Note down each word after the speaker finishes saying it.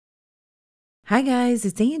Hi guys,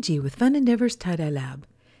 it's Angie with Fun Endeavors Tie-Dye Lab.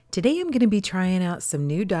 Today I'm going to be trying out some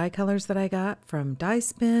new dye colors that I got from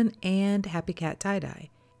Dyespin and Happy Cat Tie-Dye.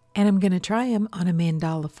 And I'm going to try them on a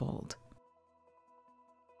mandala fold.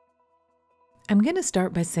 I'm going to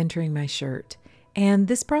start by centering my shirt. And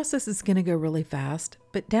this process is going to go really fast,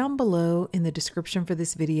 but down below in the description for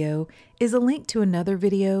this video is a link to another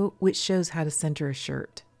video which shows how to center a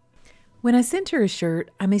shirt. When I center a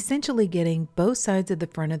shirt, I'm essentially getting both sides of the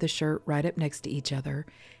front of the shirt right up next to each other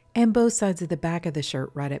and both sides of the back of the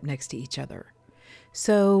shirt right up next to each other.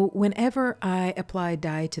 So whenever I apply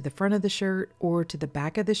dye to the front of the shirt or to the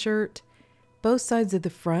back of the shirt, both sides of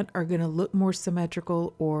the front are going to look more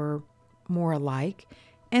symmetrical or more alike,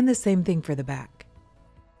 and the same thing for the back.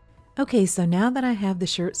 Okay, so now that I have the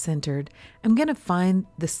shirt centered, I'm going to find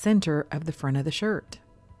the center of the front of the shirt.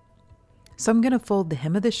 So I'm going to fold the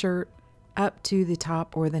hem of the shirt up to the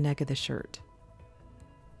top or the neck of the shirt.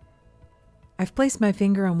 I've placed my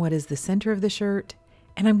finger on what is the center of the shirt,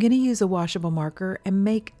 and I'm going to use a washable marker and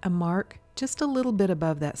make a mark just a little bit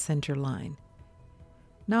above that center line,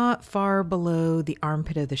 not far below the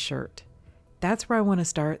armpit of the shirt. That's where I want to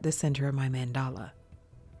start the center of my mandala.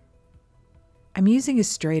 I'm using a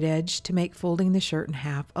straight edge to make folding the shirt in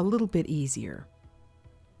half a little bit easier.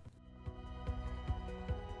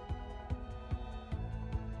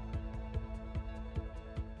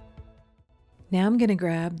 Now I'm going to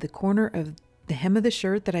grab the corner of the hem of the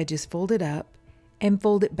shirt that I just folded up and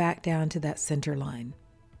fold it back down to that center line.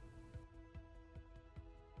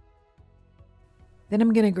 Then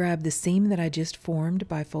I'm going to grab the seam that I just formed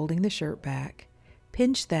by folding the shirt back,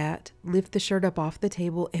 pinch that, lift the shirt up off the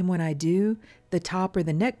table, and when I do, the top or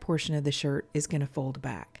the neck portion of the shirt is going to fold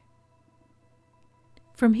back.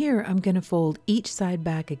 From here, I'm going to fold each side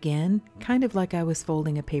back again, kind of like I was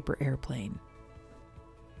folding a paper airplane.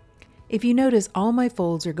 If you notice, all my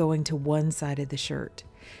folds are going to one side of the shirt.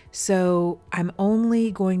 So I'm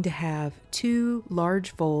only going to have two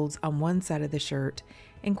large folds on one side of the shirt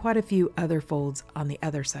and quite a few other folds on the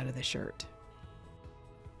other side of the shirt.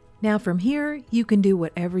 Now from here, you can do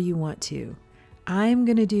whatever you want to. I'm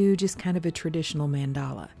going to do just kind of a traditional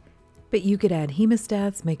mandala, but you could add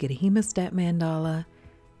hemostats, make it a hemostat mandala.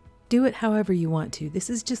 Do it however you want to. This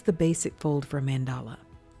is just the basic fold for a mandala.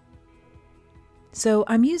 So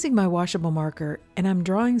I'm using my washable marker and I'm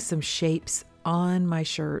drawing some shapes on my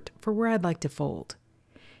shirt for where I'd like to fold.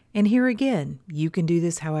 And here again, you can do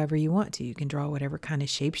this however you want to. You can draw whatever kind of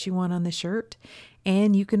shapes you want on the shirt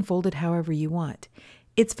and you can fold it however you want.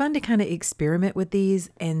 It's fun to kind of experiment with these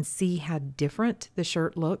and see how different the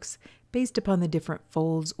shirt looks based upon the different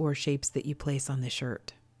folds or shapes that you place on the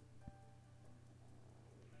shirt.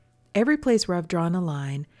 Every place where I've drawn a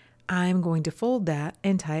line, I'm going to fold that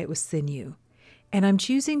and tie it with sinew. And I'm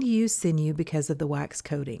choosing to use sinew because of the wax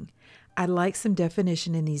coating. I like some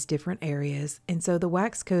definition in these different areas, and so the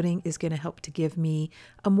wax coating is going to help to give me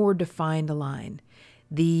a more defined line.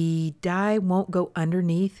 The dye won't go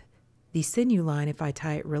underneath the sinew line if I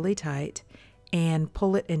tie it really tight and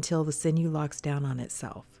pull it until the sinew locks down on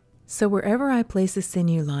itself. So wherever I place a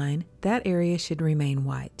sinew line, that area should remain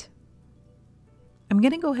white. I'm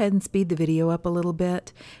going to go ahead and speed the video up a little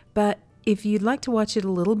bit, but if you'd like to watch it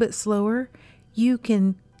a little bit slower, you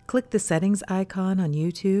can click the settings icon on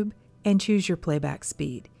YouTube and choose your playback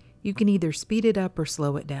speed. You can either speed it up or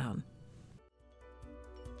slow it down.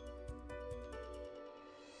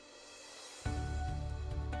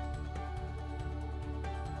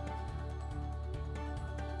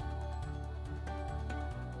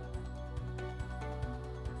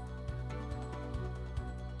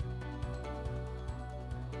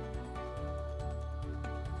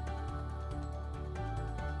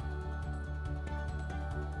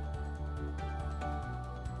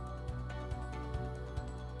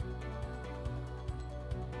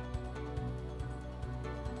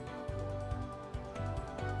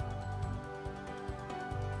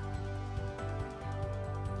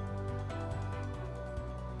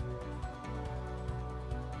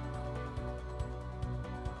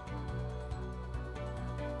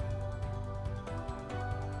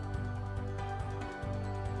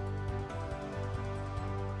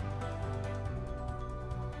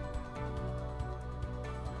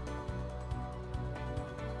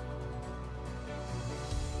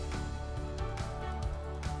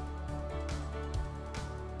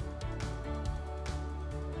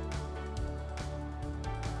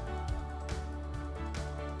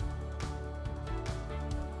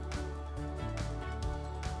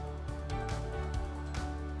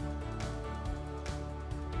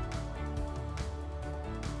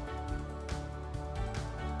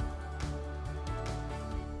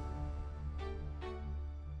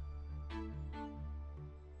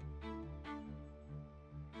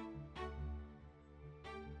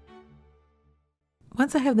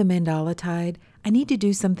 Once I have the mandala tied, I need to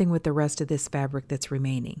do something with the rest of this fabric that's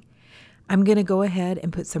remaining. I'm going to go ahead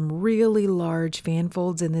and put some really large fan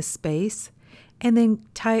folds in this space and then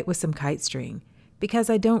tie it with some kite string because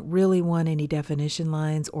I don't really want any definition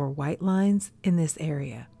lines or white lines in this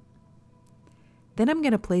area. Then I'm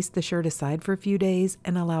going to place the shirt aside for a few days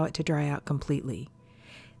and allow it to dry out completely.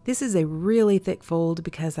 This is a really thick fold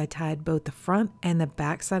because I tied both the front and the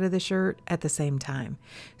back side of the shirt at the same time.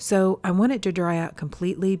 So I want it to dry out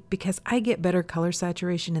completely because I get better color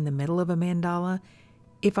saturation in the middle of a mandala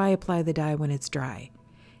if I apply the dye when it's dry.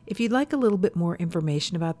 If you'd like a little bit more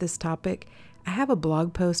information about this topic, I have a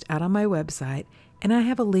blog post out on my website, and I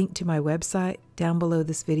have a link to my website down below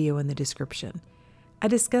this video in the description. I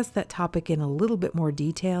discuss that topic in a little bit more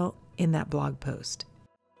detail in that blog post.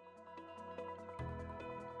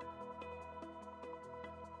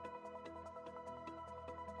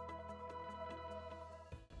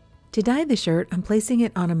 To dye the shirt, I'm placing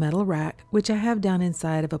it on a metal rack, which I have down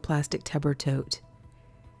inside of a plastic tub or tote.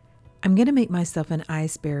 I'm going to make myself an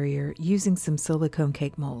ice barrier using some silicone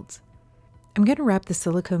cake molds. I'm going to wrap the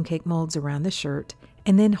silicone cake molds around the shirt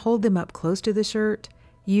and then hold them up close to the shirt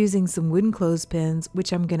using some wooden clothespins,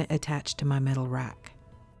 which I'm going to attach to my metal rack.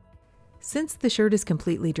 Since the shirt is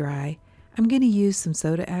completely dry, I'm going to use some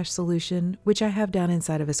soda ash solution, which I have down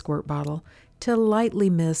inside of a squirt bottle, to lightly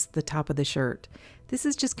mist the top of the shirt. This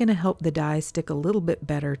is just going to help the dye stick a little bit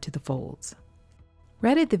better to the folds.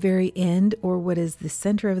 Right at the very end, or what is the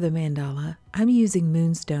center of the mandala, I'm using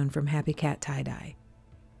Moonstone from Happy Cat Tie-Dye.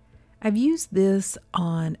 I've used this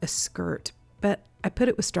on a skirt, but I put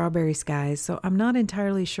it with Strawberry Skies, so I'm not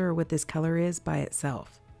entirely sure what this color is by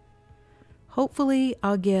itself. Hopefully,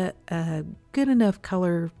 I'll get a good enough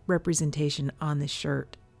color representation on this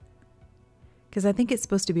shirt, because I think it's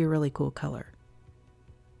supposed to be a really cool color.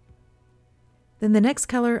 Then the next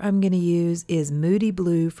color I'm going to use is Moody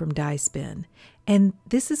Blue from Dyespin, and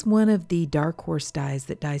this is one of the Dark Horse dyes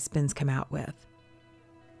that Dyespins come out with.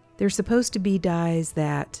 They're supposed to be dyes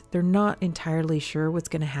that they're not entirely sure what's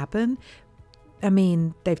going to happen. I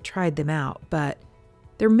mean, they've tried them out, but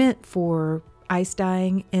they're meant for ice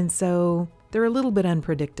dyeing, and so they're a little bit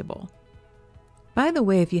unpredictable. By the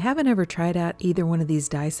way, if you haven't ever tried out either one of these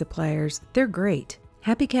dye suppliers, they're great.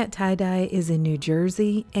 Happy Cat Tie-Dye is in New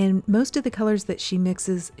Jersey, and most of the colors that she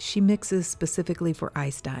mixes specifically for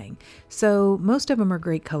ice dyeing. So most of them are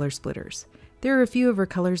great color splitters. There are a few of her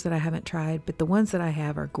colors that I haven't tried, but the ones that I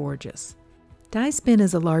have are gorgeous. Dyespin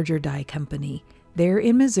is a larger dye company. They're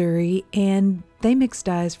in Missouri, and they mix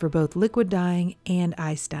dyes for both liquid dyeing and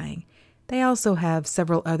ice dyeing. They also have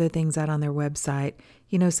several other things out on their website,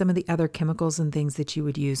 you know, some of the other chemicals and things that you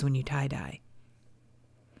would use when you tie-dye.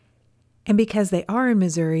 And because they are in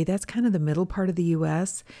Missouri, that's kind of the middle part of the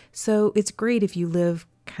U.S., so it's great if you live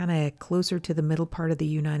kind of closer to the middle part of the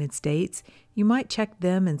United States. You might check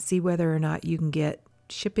them and see whether or not you can get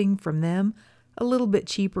shipping from them a little bit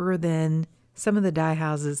cheaper than some of the dye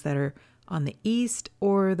houses that are on the East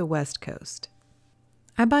or the West Coast.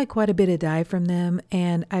 I buy quite a bit of dye from them,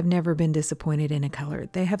 and I've never been disappointed in a color.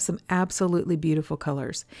 They have some absolutely beautiful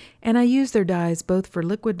colors, and I use their dyes both for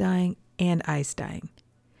liquid dyeing and ice dyeing.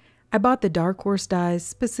 I bought the Dark Horse dyes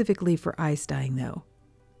specifically for ice dyeing though.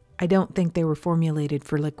 I don't think they were formulated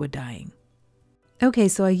for liquid dyeing. Okay,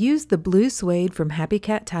 so I used the blue suede from Happy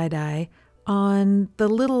Cat Tie-Dye on the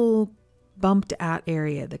little bumped out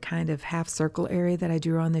area, the kind of half circle area that I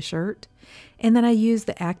drew on the shirt. And then I used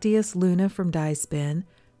the Actius Luna from Dyespin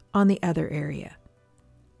on the other area.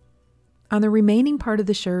 On the remaining part of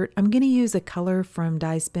the shirt, I'm going to use a color from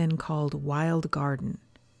Dyespin called Wild Garden.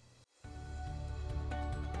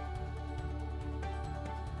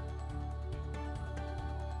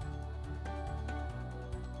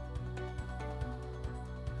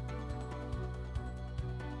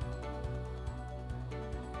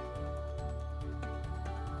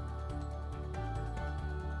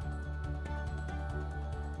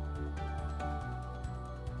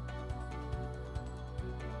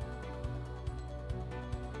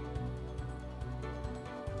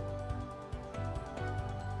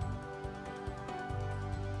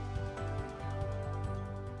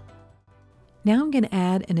 Now I'm going to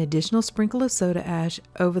add an additional sprinkle of soda ash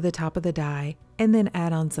over the top of the dye and then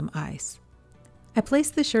add on some ice. I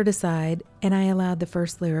placed the shirt aside and I allowed the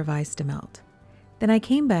first layer of ice to melt. Then I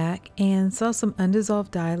came back and saw some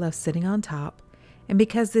undissolved dye left sitting on top, and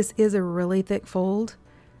because this is a really thick fold,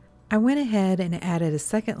 I went ahead and added a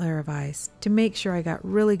second layer of ice to make sure I got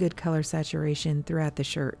really good color saturation throughout the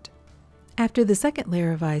shirt. After the second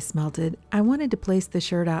layer of ice melted, I wanted to place the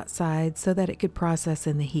shirt outside so that it could process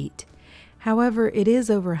in the heat. However, it is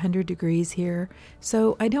over 100 degrees here,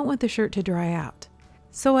 so I don't want the shirt to dry out.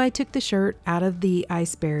 So I took the shirt out of the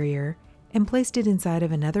ice barrier and placed it inside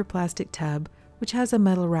of another plastic tub, which has a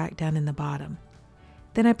metal rack down in the bottom.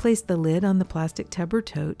 Then I placed the lid on the plastic tub or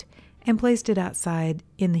tote and placed it outside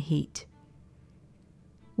in the heat.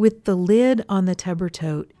 With the lid on the tub or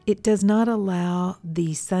tote, it does not allow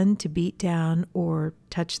the sun to beat down or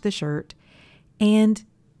touch the shirt, and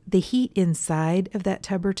the heat inside of that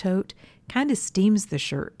tub or tote kind of steams the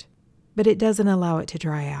shirt, but it doesn't allow it to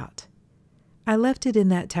dry out. I left it in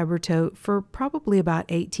that tub or tote for probably about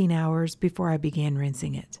 18 hours before I began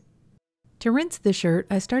rinsing it. To rinse the shirt,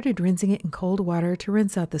 I started rinsing it in cold water to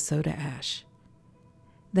rinse out the soda ash.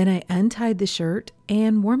 Then I untied the shirt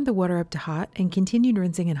and warmed the water up to hot and continued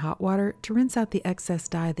rinsing in hot water to rinse out the excess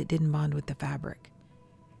dye that didn't bond with the fabric.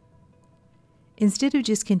 Instead of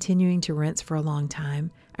just continuing to rinse for a long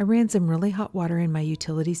time, I ran some really hot water in my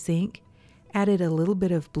utility sink, added a little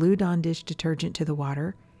bit of Blue Dawn dish detergent to the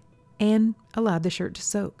water, and allowed the shirt to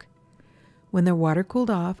soak. When the water cooled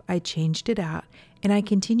off, I changed it out, and I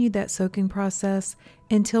continued that soaking process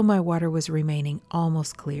until my water was remaining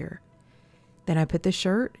almost clear. Then I put the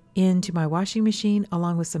shirt into my washing machine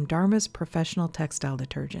along with some Dharma's Professional Textile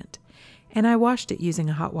Detergent, and I washed it using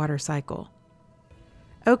a hot water cycle.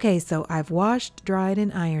 Okay, so I've washed, dried,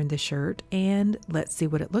 and ironed the shirt, and let's see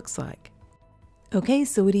what it looks like. Okay,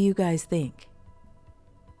 so what do you guys think?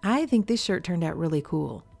 I think this shirt turned out really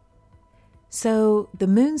cool. So the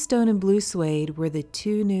Moonstone and Blue Suede were the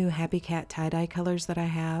two new Happy Cat tie-dye colors that I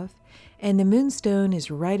have, and the Moonstone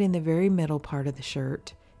is right in the very middle part of the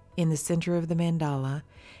shirt, in the center of the mandala,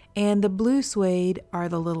 and the Blue Suede are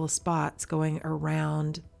the little spots going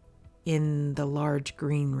around in the large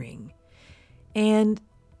green ring. And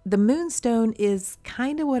the Moonstone is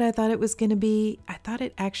kind of what I thought it was going to be. I thought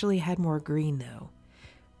it actually had more green though,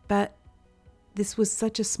 but this was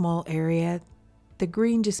such a small area, the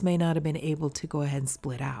green just may not have been able to go ahead and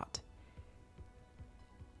split out.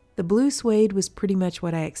 The Blue Suede was pretty much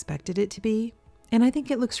what I expected it to be, and I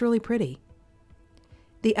think it looks really pretty.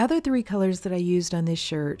 The other three colors that I used on this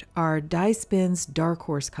shirt are Dyespin's Dark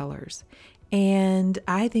Horse colors, and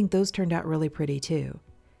I think those turned out really pretty too.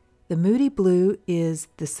 The Moody Blue is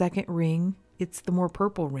the second ring. It's the more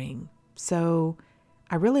purple ring, so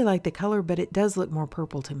I really like the color, but it does look more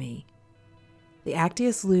purple to me. The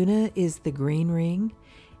Actius Luna is the green ring,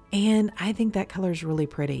 and I think that color is really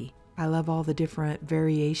pretty. I love all the different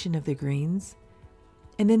variation of the greens.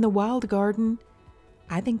 And then the Wild Garden,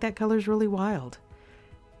 I think that color is really wild.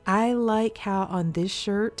 I like how on this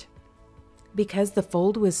shirt, because the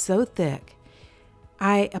fold was so thick,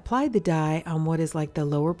 I applied the dye on what is like the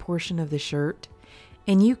lower portion of the shirt,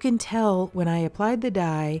 and you can tell when I applied the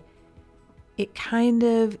dye, it kind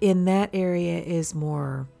of in that area is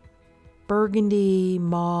more burgundy,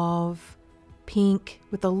 mauve, pink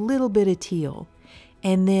with a little bit of teal.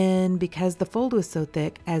 And then because the fold was so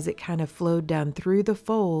thick, as it kind of flowed down through the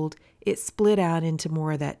fold, it split out into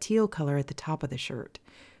more of that teal color at the top of the shirt,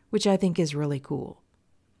 which I think is really cool.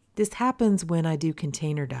 This happens when I do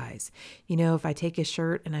container dyes. You know, if I take a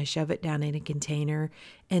shirt and I shove it down in a container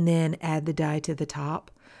and then add the dye to the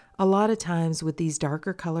top, a lot of times with these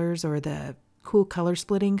darker colors or the cool color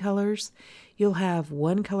splitting colors, you'll have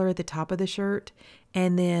one color at the top of the shirt,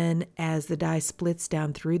 and then as the dye splits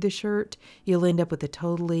down through the shirt, you'll end up with a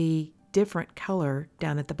totally different color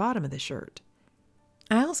down at the bottom of the shirt.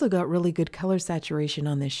 I also got really good color saturation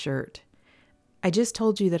on this shirt. I just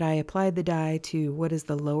told you that I applied the dye to what is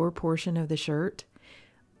the lower portion of the shirt,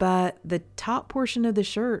 but the top portion of the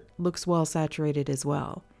shirt looks well saturated as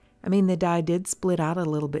well. I mean, the dye did split out a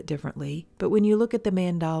little bit differently, but when you look at the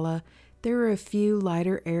mandala, there are a few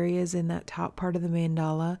lighter areas in that top part of the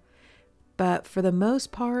mandala, but for the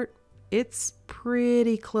most part, it's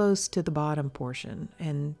pretty close to the bottom portion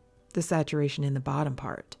and the saturation in the bottom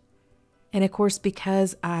part. And of course,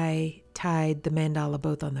 because I tied the mandala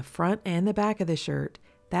both on the front and the back of the shirt,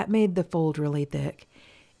 that made the fold really thick.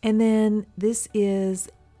 And then this is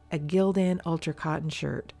a Gildan Ultra Cotton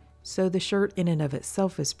shirt, so the shirt in and of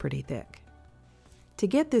itself is pretty thick. To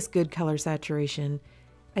get this good color saturation,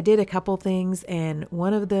 I did a couple things, and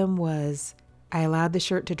one of them was I allowed the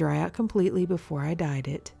shirt to dry out completely before I dyed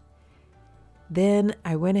it. Then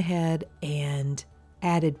I went ahead and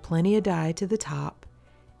added plenty of dye to the top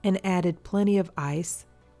and added plenty of ice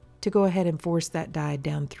to go ahead and force that dye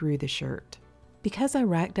down through the shirt. Because I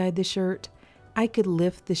rack dyed the shirt, I could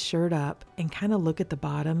lift the shirt up and kind of look at the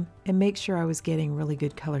bottom and make sure I was getting really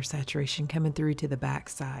good color saturation coming through to the back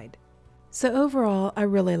side. So overall, I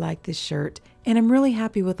really like this shirt, and I'm really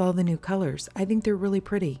happy with all the new colors. I think they're really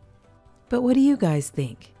pretty. But what do you guys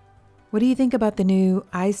think? What do you think about the new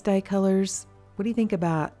ice dye colors? What do you think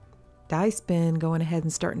about Dyespin going ahead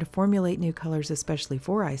and starting to formulate new colors, especially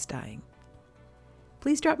for ice dyeing.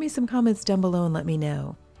 Please drop me some comments down below and let me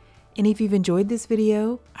know. And if you've enjoyed this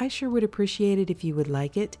video, I sure would appreciate it if you would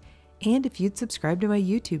like it and if you'd subscribe to my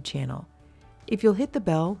YouTube channel. If you'll hit the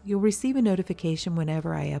bell, you'll receive a notification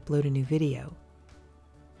whenever I upload a new video.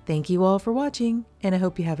 Thank you all for watching, and I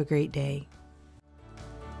hope you have a great day.